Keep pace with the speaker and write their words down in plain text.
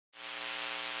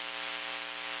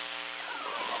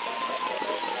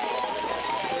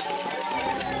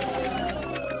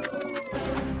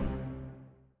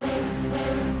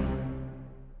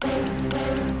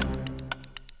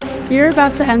You're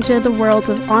about to enter the world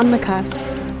of On the Cusp.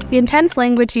 The intense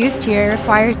language used here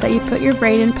requires that you put your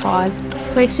brain in pause,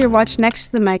 place your watch next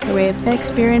to the microwave, and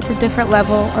experience a different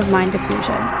level of mind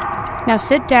diffusion. Now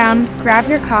sit down, grab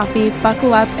your coffee,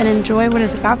 buckle up, and enjoy what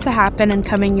is about to happen and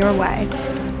coming your way.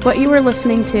 What you are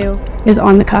listening to is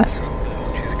On the Cusp. Ground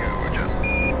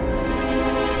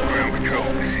control,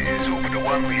 this is Orbiter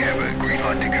 1. We have a green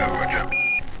light to go, roger.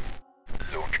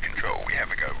 Launch control, we have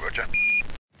a go, roger.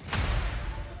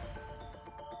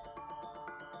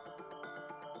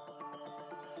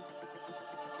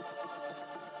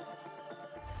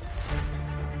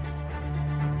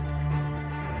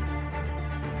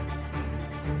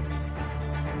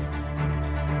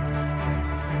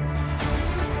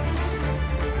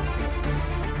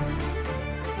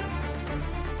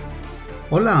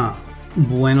 Hola,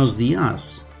 buenos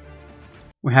dias.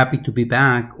 We're happy to be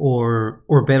back, or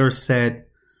better said,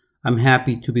 I'm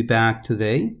happy to be back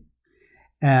today.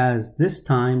 As this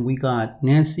time we got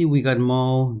Nancy, we got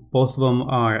Mo, both of them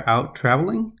are out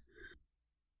traveling.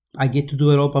 I get to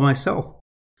do it all by myself.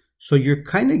 So you're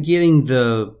kind of getting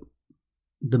the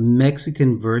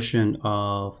Mexican version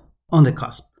of On the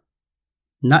Cusp.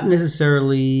 Not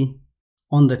necessarily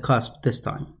on the cusp this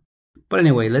time. But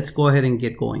anyway, let's go ahead and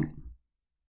get going.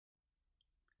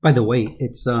 By the way,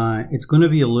 it's going to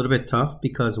be a little bit tough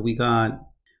because we got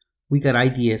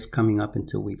IDS coming up in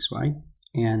 2 weeks, right?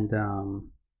 And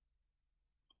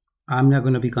I'm not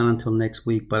going to be gone until next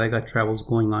week, but I got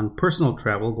personal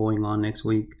travel going on next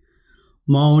week.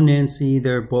 Mo, Nancy,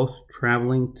 they're both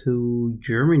traveling to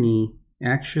Germany,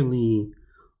 actually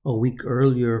a week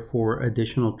earlier for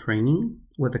additional training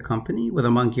with a company, with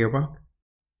Amann Girrbach.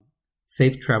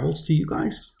 Safe travels to you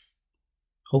guys.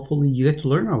 Hopefully you get to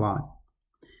learn a lot.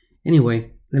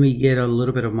 Anyway, let me get a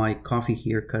little bit of my coffee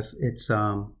here because it's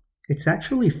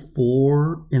actually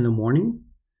 4 a.m,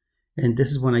 and this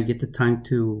is when I get the time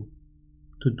to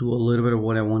do a little bit of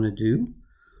what I want to do.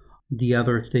 The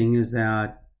other thing is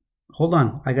that, hold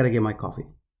on, I gotta get my coffee.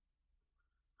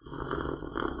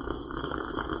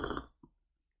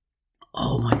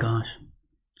 Oh my gosh!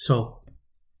 So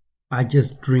I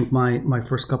just drink my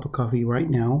first cup of coffee right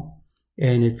now,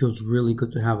 and it feels really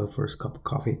good to have a first cup of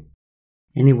coffee.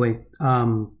 Anyway,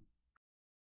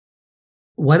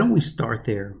 why don't we start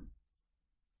there?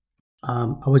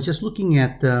 I was just looking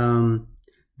at the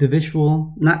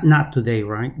visual, not today,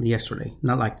 right? Yesterday.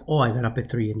 Not like, I got up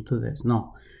at 3 and do this.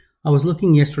 No. I was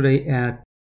looking yesterday at,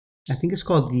 I think it's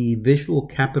called The Visual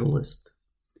Capitalist.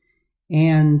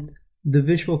 And the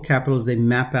Visual Capitalist, they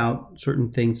map out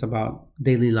certain things about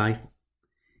daily life.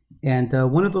 And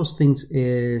one of those things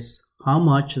is, how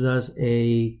much does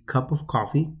a cup of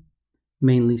coffee,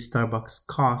 mainly Starbucks,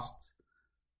 costs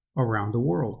around the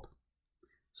world?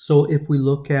 So if we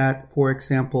look at, for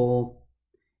example,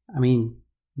 being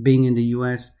in the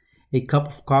US, a cup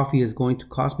of coffee is going to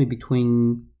cost me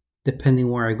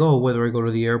depending where I go, whether I go to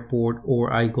the airport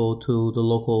or I go to the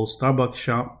local Starbucks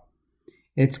shop,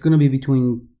 it's going to be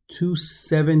between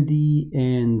 $2.70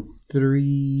 and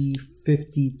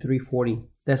 $3.50, $3.40.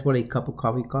 That's what a cup of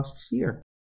coffee costs here.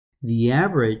 The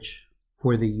average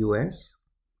for the US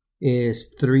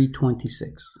is $3.26.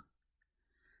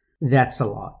 That's a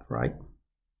lot, right?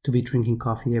 To be drinking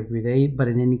coffee every day. But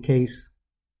in any case,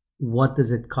 what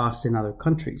does it cost in other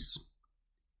countries?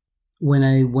 When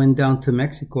I went down to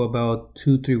Mexico about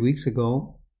 2-3 weeks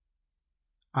ago,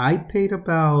 I paid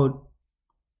about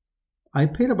a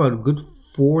good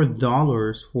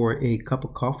 $4 for a cup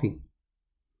of coffee.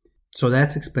 So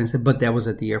that's expensive, but that was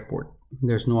at the airport.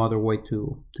 There's no other way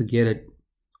to get it,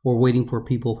 or waiting for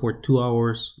people for 2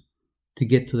 hours to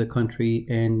get to the country,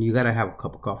 and you gotta have a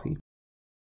cup of coffee.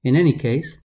 In any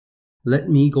case, let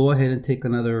me go ahead and take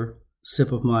another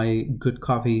sip of my good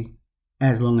coffee,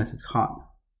 as long as it's hot.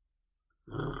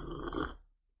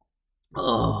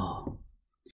 Oh.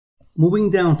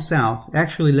 Moving down south,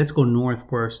 actually let's go north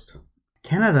first.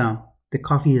 Canada, the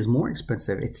coffee is more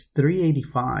expensive. It's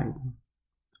 $3.85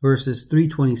 versus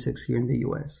 $3.26 here in the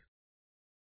US.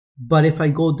 But if I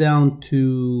go down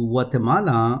to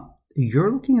Guatemala,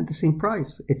 you're looking at the same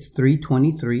price. It's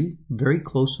 $3.23, very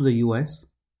close to the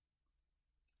US.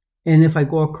 And if I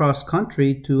go across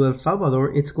country to El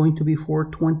Salvador, it's going to be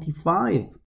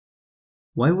 $4.25.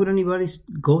 Why would anybody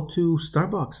go to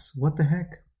Starbucks? What the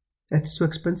heck? That's too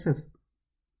expensive.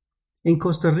 In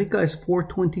Costa Rica, it's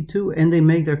 $4.22, and they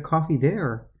make their coffee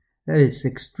there. That is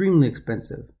extremely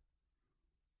expensive.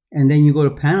 And then you go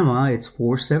to Panama, it's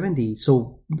 $4.70.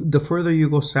 So the further you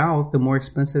go south, the more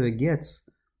expensive it gets.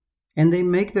 And they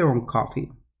make their own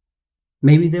coffee.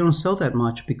 Maybe they don't sell that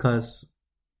much because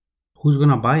who's going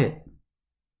to buy it?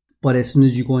 But as soon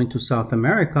as you go into South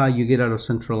America, you get out of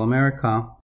Central America,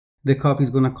 the coffee is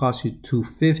going to cost you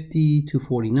 $2.50,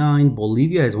 $2.49.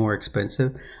 Bolivia is more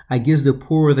expensive. I guess the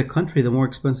poorer the country, the more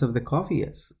expensive the coffee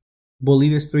is.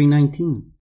 Bolivia is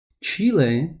 $3.19.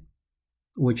 Chile,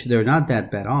 which they're not that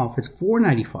bad off, is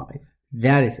 $4.95.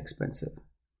 That is expensive.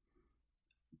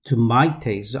 To my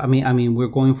taste, I mean, we're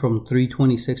going from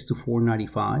 $3.26 to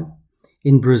 $4.95.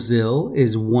 In Brazil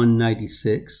is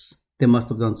 $1.96. They must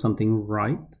have done something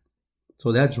right.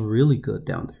 So that's really good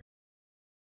down there.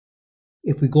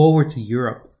 If we go over to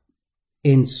Europe,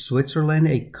 in Switzerland,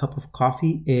 a cup of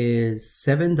coffee is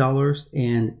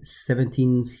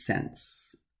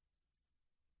 $7.17.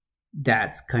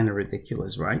 That's kind of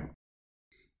ridiculous, right?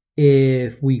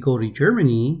 If we go to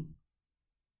Germany,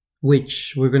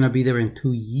 which we're going to be there in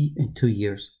 2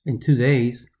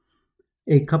 days,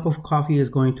 a cup of coffee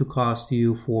is going to cost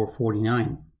you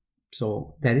 $4.49.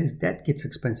 So that gets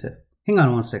expensive. Hang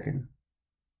on one second.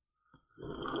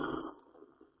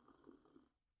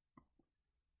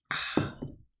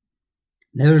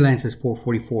 Netherlands is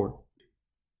 $4.44.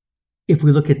 If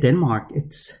we look at Denmark,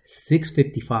 it's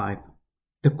 $6.55.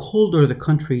 The colder the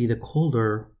country, the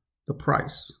colder the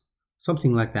price.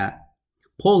 Something like that.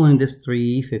 Poland is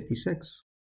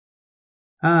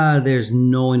 $3.56. There's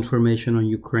no information on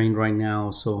Ukraine right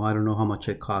now, so I don't know how much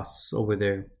it costs over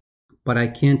there. But I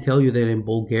can tell you that in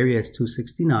Bulgaria it's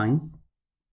 $2.69.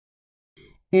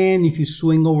 And if you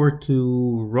swing over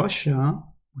to Russia,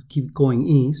 we keep going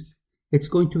east, it's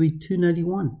going to be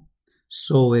 $2.91.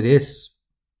 So it is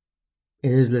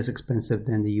less expensive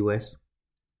than the US.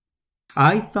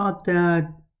 I thought that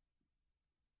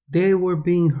they were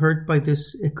being hurt by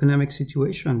this economic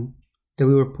situation that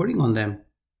we were putting on them.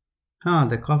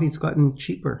 The coffee's gotten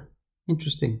cheaper.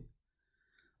 Interesting.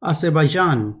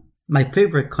 Azerbaijan, my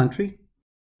favorite country,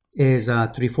 is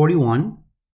 $3.41.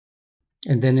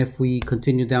 And then if we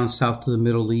continue down south to the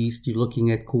Middle East, you're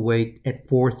looking at Kuwait at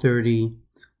 $4.30,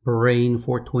 Bahrain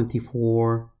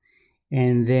 $4.24.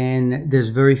 And then there's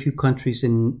very few countries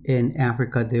in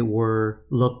Africa that were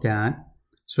looked at.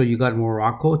 So you got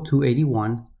Morocco,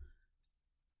 $2.81.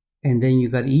 And then you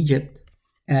got Egypt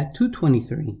at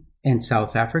 $2.23. And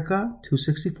South Africa,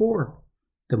 $2.64.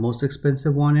 The most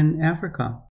expensive one in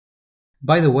Africa.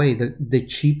 By the way, the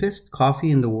cheapest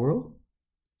coffee in the world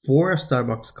for a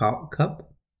Starbucks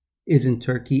cup is in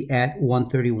Turkey at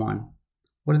 $1.31.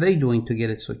 What are they doing to get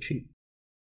it so cheap?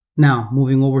 Now,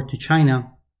 moving over to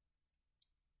China,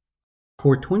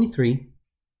 $4.23,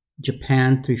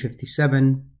 Japan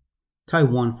 $3.57,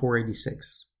 Taiwan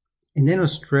 $4.86. And then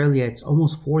Australia, it's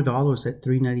almost $4 at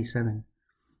 $3.97.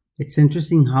 It's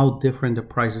interesting how different the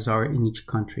prices are in each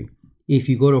country. If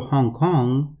you go to Hong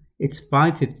Kong, it's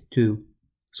 $5.52.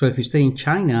 So if you stay in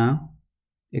China,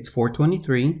 it's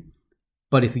 $4.23.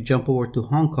 But if you jump over to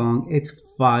Hong Kong, it's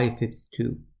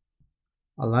 $5.52.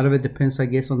 A lot of it depends, I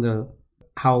guess, on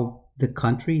how the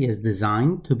country is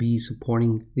designed to be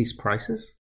supporting these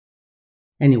prices.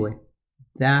 Anyway,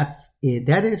 that's it.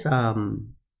 That is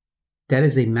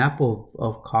a map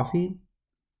of coffee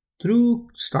through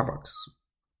Starbucks.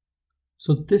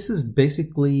 So this is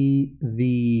basically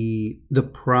the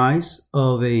price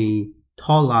of a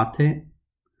tall latte.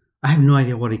 I have no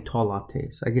idea what a tall latte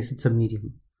is. I guess it's a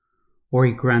medium or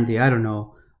a grande. I don't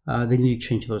know. They need to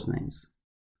change those names.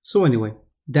 So anyway,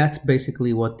 that's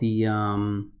basically what the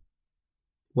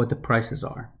prices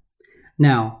are.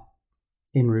 Now,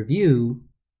 in review,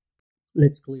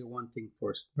 let's clear one thing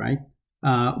first, right?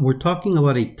 We're talking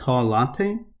about a tall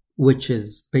latte, which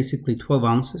is basically 12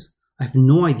 ounces. I have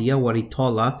no idea what a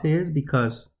tall latte is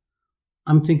because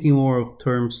I'm thinking more of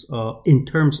in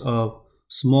terms of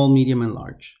small, medium, and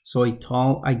large. So a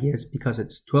tall, I guess, because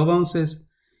it's 12 ounces,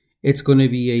 it's going to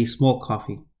be a small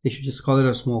coffee. They should just call it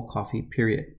a small coffee,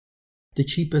 period. The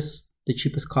cheapest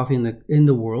coffee in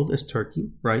the world is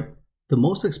Turkey, right? The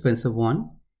most expensive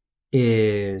one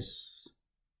is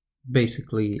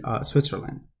basically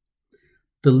Switzerland.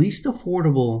 The least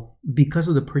affordable, because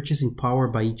of the purchasing power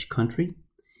by each country,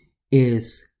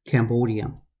 is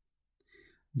Cambodia.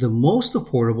 The most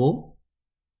affordable,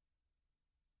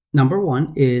 number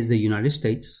one, is the United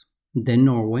States, then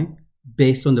Norway,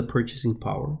 based on the purchasing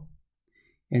power.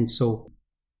 And so,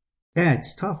 yeah,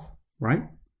 it's tough, right?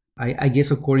 I guess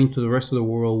according to the rest of the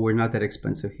world, we're not that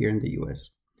expensive here in the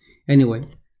US. Anyway,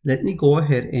 let me go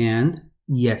ahead and,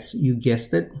 yes, you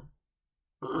guessed it.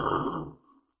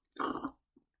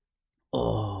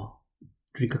 Oh,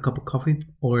 drink a cup of coffee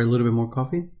or a little bit more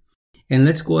coffee. And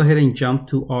let's go ahead and jump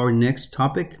to our next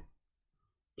topic.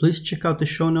 Please check out the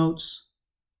show notes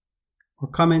or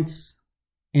comments,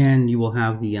 and you will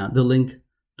have the link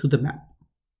to the map.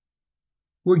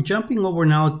 We're jumping over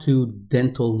now to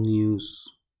dental news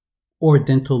or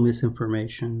dental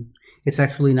misinformation. It's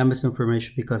actually not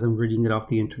misinformation because I'm reading it off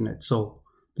the internet. So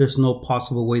there's no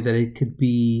possible way that it could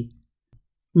be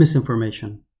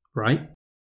misinformation, right?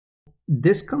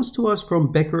 This comes to us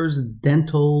from Becker's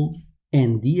Dental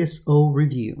and DSO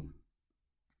Review.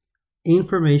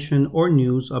 Information or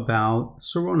news about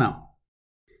Sirona.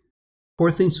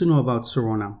 4 things to know about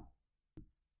Sirona.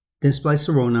 Dentsply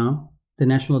Sirona, the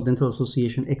National Dental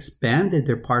Association, expanded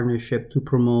their partnership to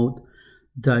promote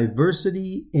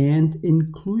diversity and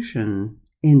inclusion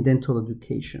in dental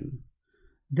education.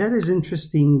 That is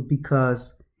interesting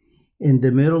because in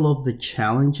the middle of the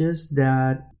challenges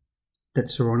that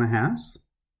Sirona has,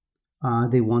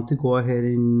 they want to go ahead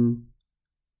and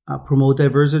promote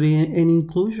diversity and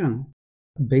inclusion.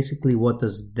 Basically, what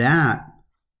does that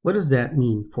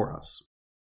mean for us?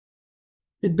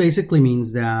 It basically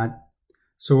means that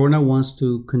Sirona wants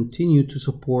to continue to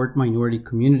support minority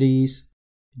communities.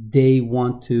 They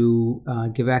want to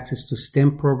give access to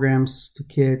STEM programs to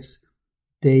kids.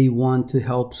 They want to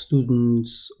help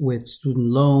students with student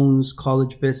loans,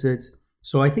 college visits.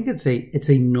 So I think it's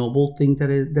a noble thing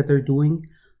that they're doing.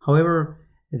 However,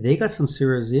 they got some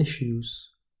serious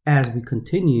issues as we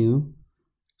continue.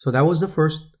 So that was the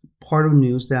first part of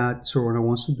news that Sirona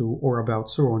wants to do, or about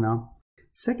Sirona.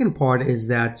 Second part is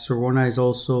that Sirona has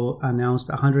also announced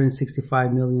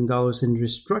 $165 million in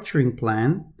restructuring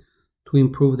plan to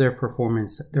improve their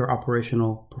performance, their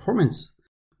operational performance,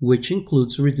 which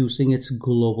includes reducing its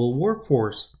global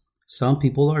workforce. Some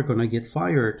people are going to get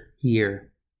fired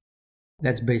here.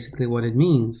 That's basically what it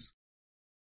means.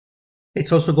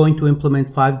 It's also going to implement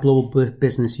 5 global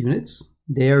business units.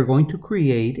 They are going to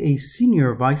create a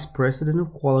senior vice president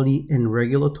of quality and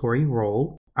regulatory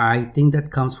role. I think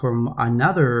that comes from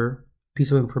another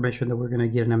piece of information that we're going to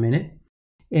get in a minute.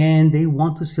 And they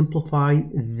want to simplify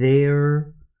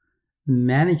their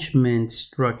management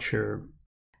structure.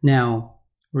 Now,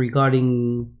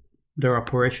 regarding their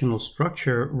operational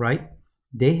structure, right,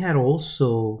 they had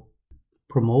also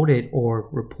promoted or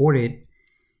reported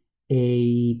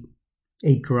a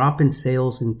drop in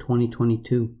sales in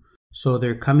 2022. So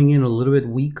they're coming in a little bit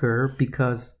weaker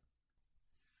because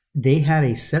they had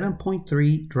a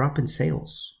 7.3 drop in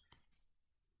sales.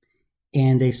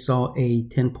 And they saw a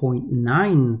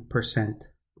 10.9%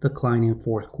 decline in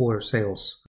fourth quarter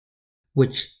sales,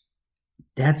 which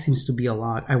that seems to be a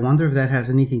lot. I wonder if that has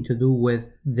anything to do with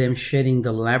them shedding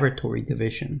the laboratory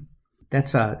division.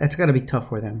 That's got to be tough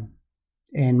for them.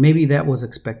 And maybe that was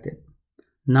expected.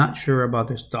 Not sure about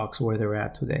their stocks where they're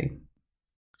at today.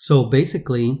 So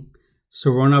basically,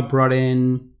 Sirona brought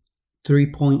in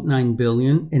 $3.9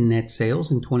 billion in net sales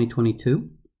in 2022.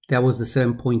 That was the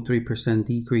 7.3%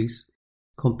 decrease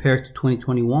compared to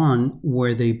 2021,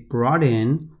 where they brought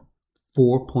in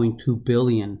 $4.2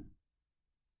 billion.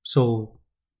 So,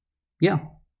 yeah,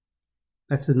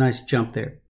 that's a nice jump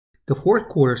there. The fourth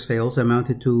quarter sales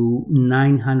amounted to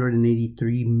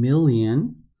 $983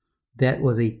 million. That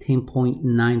was a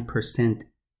 10.9%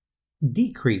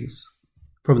 decrease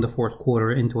from the fourth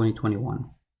quarter in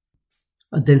 2021.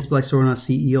 Dentsply Sirona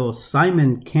CEO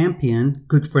Simon Campion,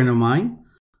 good friend of mine,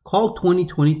 called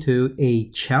 2022 a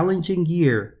challenging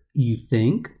year, you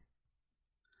think,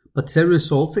 but said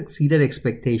results exceeded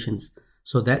expectations.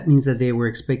 So that means that they were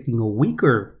expecting a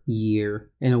weaker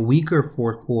year and a weaker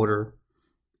fourth quarter,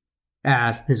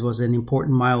 as this was an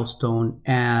important milestone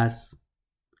as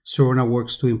Sirona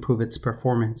works to improve its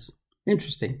performance.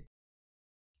 Interesting.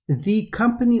 The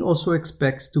company also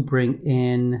expects to bring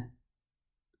in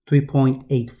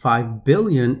 $3.85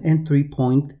 billion and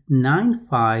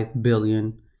 $3.95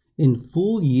 billion in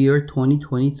full year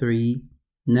 2023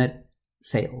 net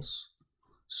sales.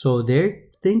 So they're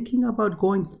thinking about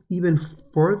going even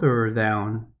further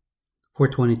down for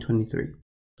 2023.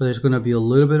 So there's going to be a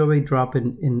little bit of a drop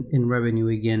in revenue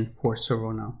again for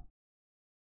Sirona.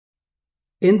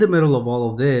 In the middle of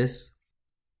all of this,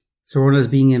 Sirona is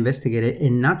being investigated,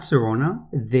 and not Sirona,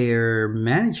 their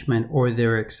management or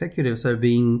their executives are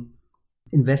being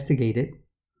investigated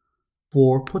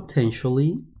for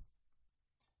potentially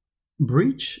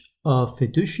breach of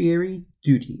fiduciary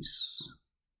duties.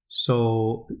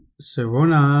 So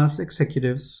Sirona's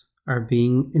executives are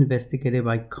being investigated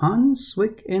by Kahn,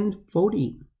 Swick, and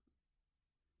Foti.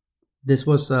 This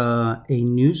was a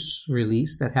news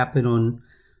release that happened on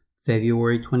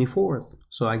February 24th.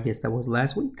 So I guess that was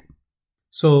last week.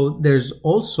 So there's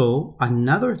also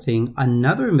another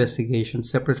investigation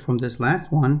separate from this last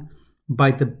one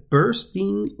by the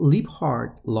Bernstein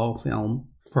Liebhardt law firm,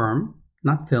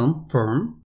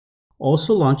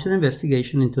 also launched an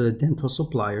investigation into the dental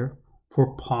supplier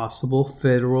for possible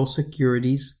federal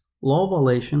securities law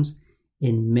violations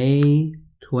in May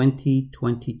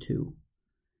 2022.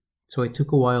 So it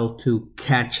took a while to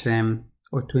catch them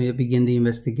or to begin the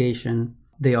investigation.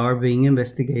 They are being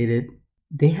investigated.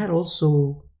 They had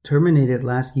also terminated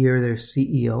last year their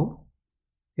CEO.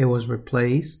 It was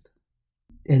replaced,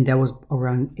 and that was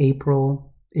around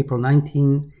April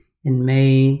 19. In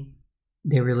May,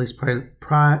 they released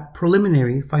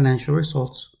preliminary financial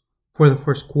results for the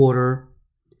first quarter.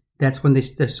 That's when they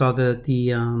saw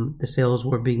the sales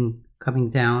were coming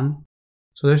down.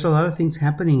 So there's a lot of things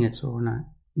happening at Sorona.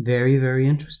 Very, very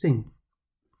interesting.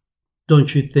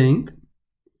 Don't you think?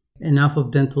 Enough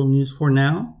of dental news for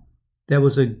now. That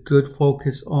was a good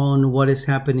focus on what is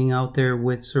happening out there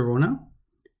with Sorona.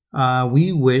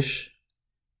 We wish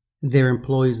their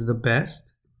employees the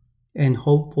best, and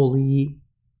hopefully,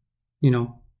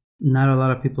 not a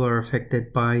lot of people are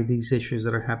affected by these issues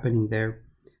that are happening there,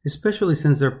 especially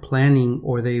since they're planning,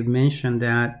 or they've mentioned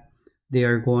that they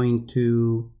are going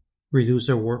to reduce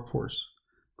their workforce.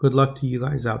 Good luck to you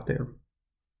guys out there.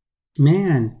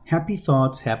 Man, happy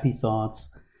thoughts.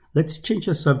 Let's change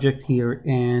the subject here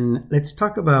and let's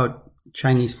talk about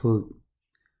Chinese food.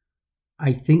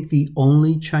 I think the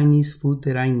only Chinese food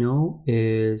that I know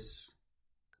is,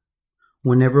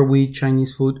 whenever we eat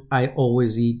Chinese food, I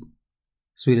always eat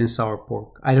sweet and sour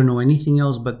pork. I don't know anything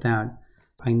else but that.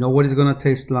 I know what it's going to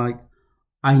taste like.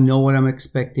 I know what I'm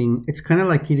expecting. It's kind of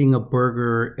like eating a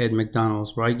burger at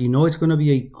McDonald's, right? You know it's going to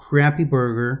be a crappy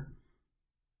burger,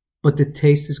 but the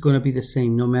taste is going to be the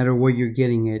same no matter where you're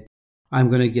getting it. I'm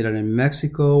going to get it in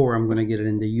Mexico, or I'm going to get it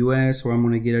in the US, or I'm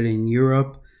going to get it in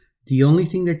Europe. The only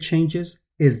thing that changes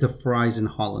is the fries in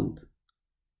Holland.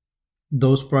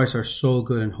 Those fries are so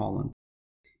good in Holland.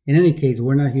 In any case,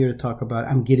 we're not here to talk about,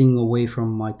 I'm getting away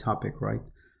from my topic, right?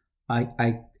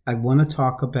 I want to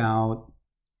talk about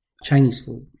Chinese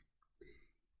food.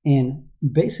 And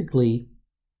basically,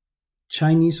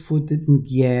 Chinese food didn't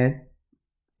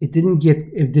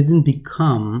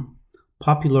become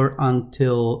popular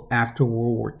until after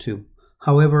World War II.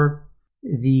 However,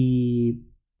 the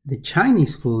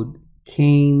Chinese food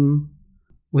came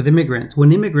with immigrants.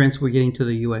 When immigrants were getting to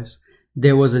the US,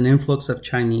 there was an influx of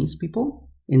Chinese people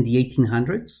in the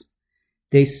 1800s.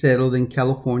 They settled in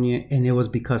California, and it was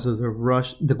because of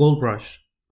the gold rush.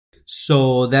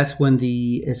 So that's when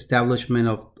the establishment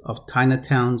of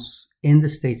Chinatowns in the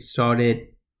States started,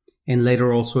 and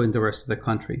later also in the rest of the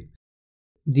country.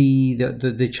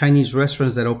 The Chinese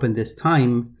restaurants that opened this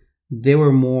time,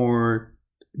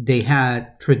 they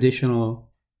had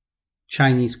traditional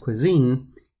Chinese cuisine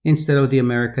instead of the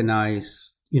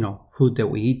Americanized, food that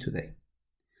we eat today.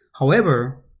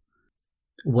 However,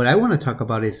 what I want to talk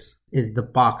about is the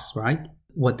box, right?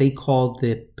 What they call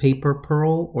the paper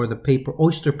pearl, or the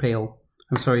oyster pail.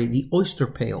 The oyster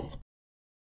pail.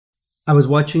 I was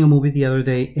watching a movie the other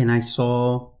day, and I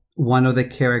saw one of the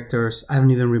characters. I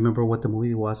don't even remember what the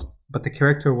movie was, but the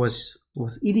character was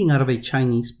eating out of a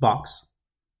Chinese box.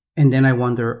 And then I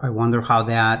wonder how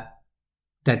that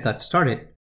got started.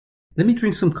 Let me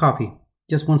drink some coffee.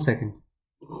 Just 1 second.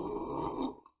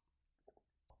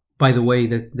 By the way,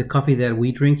 the coffee that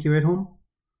we drink here at home,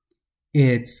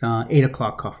 it's 8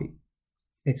 o'clock coffee.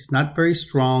 It's not very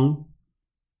strong.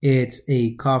 It's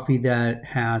a coffee that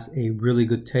has a really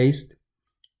good taste.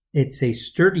 It's a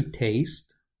sturdy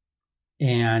taste,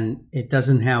 and it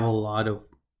doesn't have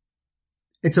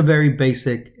it's a very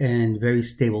basic and very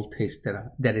stable taste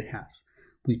that it has.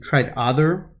 We've tried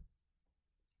other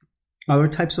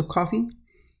types of coffee,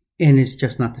 and it's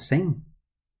just not the same.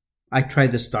 I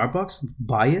tried the Starbucks,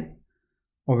 buy it,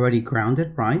 already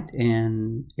grounded, right?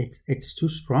 And it's too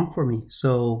strong for me.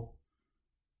 So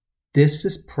this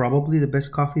is probably the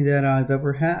best coffee that I've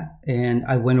ever had. And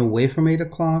I went away from 8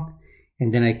 o'clock,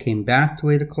 and then I came back to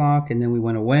 8 o'clock, and then we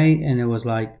went away, and it was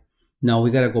like, no, we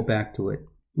got to go back to it.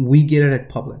 We get it at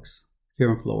Publix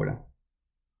here in Florida.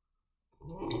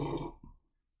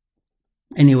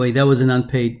 Anyway, that was an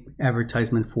unpaid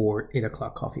advertisement for 8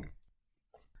 o'clock coffee.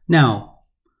 Now,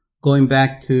 going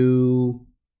back to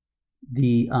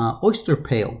the oyster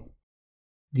pail.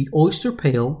 The oyster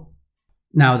pail,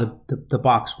 now the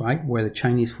box, right, where the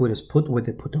Chinese food is put, where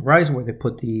they put the rice, where they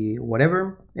put the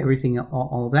whatever, everything,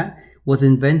 all of that, was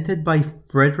invented by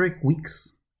Frederick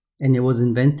Weeks. And it was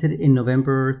invented in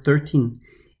November 13,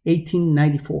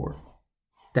 1894.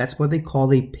 That's what they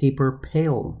call a paper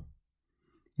pail.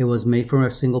 It was made from a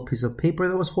single piece of paper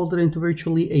that was folded into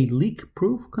virtually a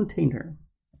leak-proof container.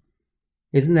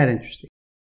 Isn't that interesting?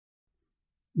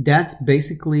 That is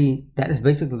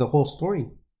basically the whole story.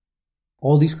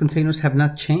 All these containers have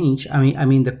not changed. I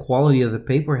mean, the quality of the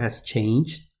paper has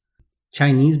changed.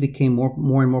 Chinese became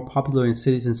more and more popular in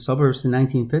cities and suburbs in the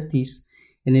 1950s,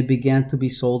 and it began to be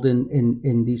sold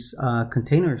in these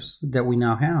containers that we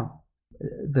now have.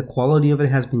 The quality of it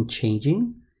has been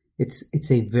changing.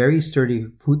 It's a very sturdy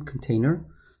food container.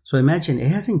 So imagine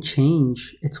it hasn't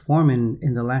changed its form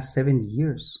in the last 70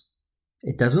 years.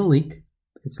 It doesn't leak.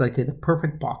 It's like the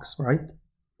perfect box, right?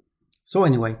 So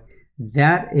anyway,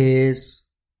 that is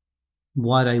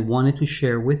what I wanted to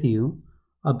share with you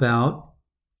about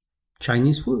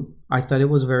Chinese food. I thought it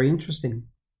was very interesting.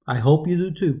 I hope you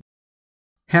do too.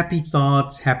 Happy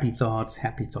thoughts, happy thoughts,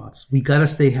 happy thoughts. We gotta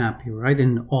stay happy, right?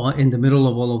 In the middle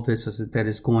of all of this that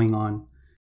is going on.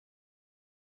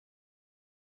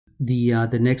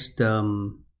 The next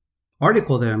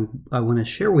article that I want to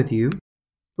share with you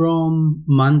from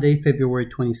Monday, February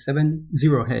 27,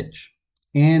 Zero Hedge.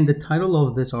 And the title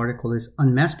of this article is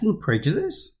Unmasking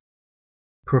Prejudice?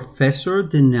 Professor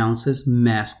denounces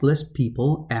maskless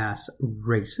people as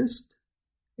racist,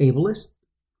 ableist,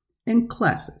 and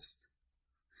classist.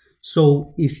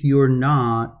 So if you're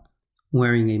not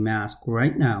wearing a mask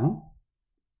right now,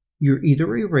 you're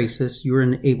either a racist, you're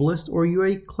an ableist, or you're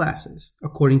a classist,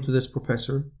 according to this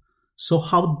professor. So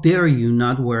how dare you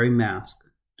not wear a mask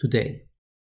today?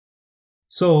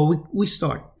 So we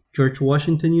start. George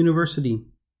Washington University.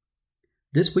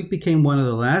 This week became one of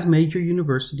the last major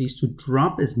universities to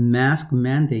drop its mask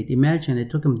mandate. Imagine it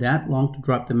took them that long to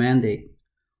drop the mandate.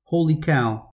 Holy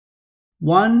cow.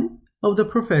 One of the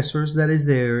professors that is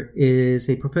there is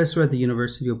a professor at the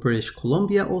University of British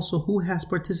Columbia, also who has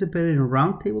participated in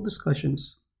roundtable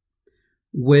discussions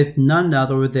with none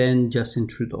other than Justin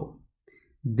Trudeau.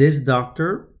 This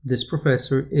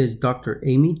professor is Dr.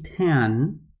 Amy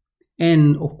Tan,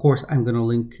 and of course I'm going to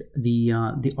link the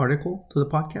article to the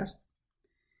podcast.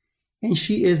 And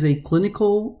she is a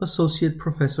clinical associate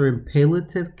professor in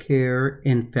palliative care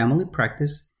and family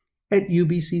practice at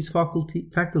UBC's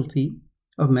Faculty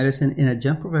of Medicine and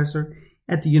adjunct professor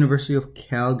at the University of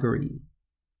Calgary.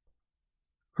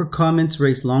 Her comments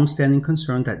raise long-standing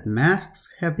concern that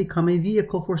masks have become a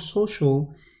vehicle for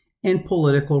social and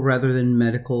political rather than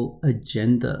medical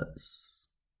agendas.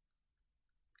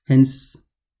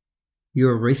 Hence,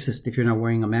 you're a racist if you're not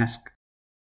wearing a mask.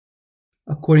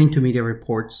 According to media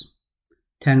reports,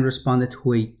 Tan responded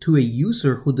to a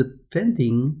user who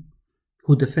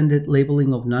defended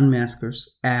labeling of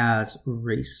non-maskers as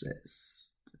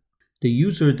racist. The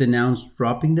user denounced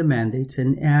dropping the mandates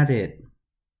and added,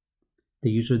 the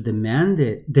user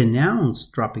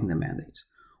denounced dropping the mandates.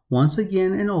 Once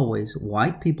again and always,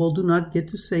 white people do not get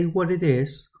to say what it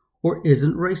is or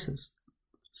isn't racist.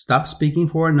 Stop speaking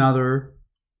for another.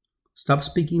 Stop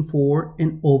speaking for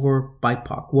and over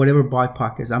BIPOC, whatever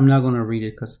BIPOC is. I'm not going to read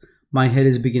it because my head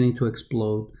is beginning to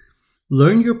explode.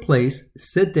 Learn your place,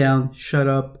 sit down, shut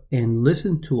up, and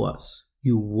listen to us.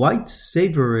 You white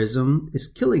saviorism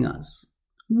is killing us.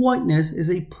 Whiteness is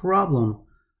a problem.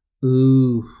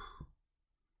 Ooh.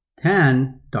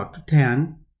 Tan, Dr.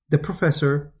 Tan, the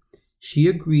professor, she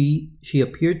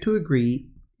appeared to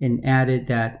agree and added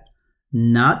that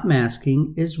not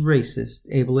masking is racist,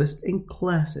 ableist, and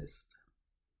classist.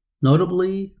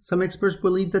 Notably, some experts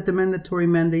believe that the mandatory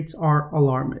mandates are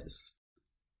alarmist.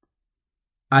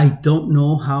 I don't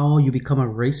know how you become a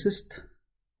racist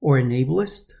or an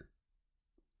ableist,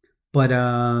 but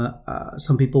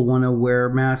some people want to wear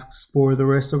masks for the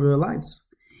rest of their lives.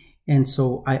 And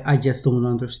so I just don't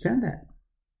understand that.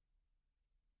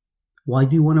 Why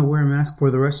do you want to wear a mask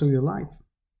for the rest of your life?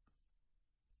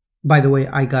 By the way,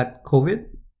 I got COVID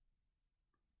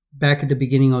back at the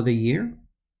beginning of the year.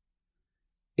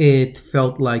 It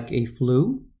felt like a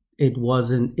flu. It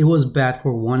was bad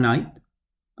for one night.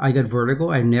 I got vertigo.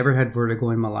 I've never had vertigo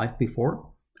in my life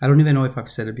before. I don't even know if I've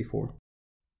said it before.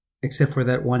 Except for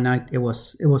that one night, it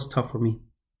was tough for me.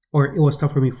 Or it was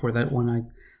tough for me for that one night.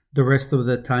 The rest of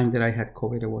the time that I had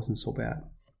COVID, it wasn't so bad.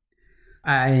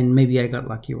 And maybe I got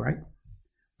lucky, right?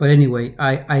 But anyway,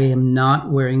 I am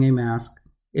not wearing a mask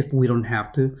if we don't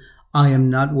have to. I am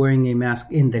not wearing a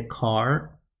mask in the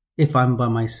car if I'm by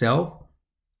myself.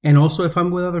 And also if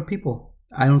I'm with other people.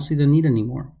 I don't see the need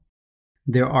anymore.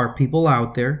 There are people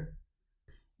out there.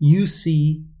 You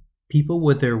see people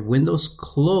with their windows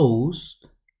closed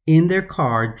in their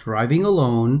car, driving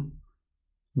alone,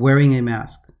 wearing a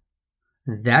mask.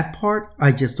 That part,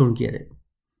 I just don't get it.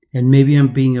 And maybe I'm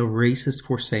being a racist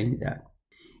for saying that.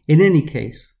 In any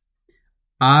case,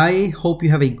 I hope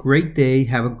you have a great day,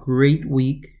 have a great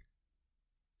week,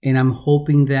 and I'm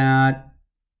hoping that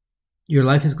your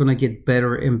life is going to get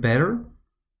better and better.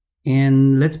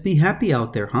 And let's be happy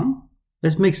out there, huh?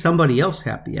 Let's make somebody else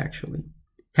happy, actually.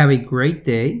 Have a great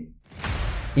day,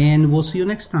 and we'll see you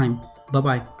next time.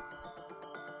 Bye-bye.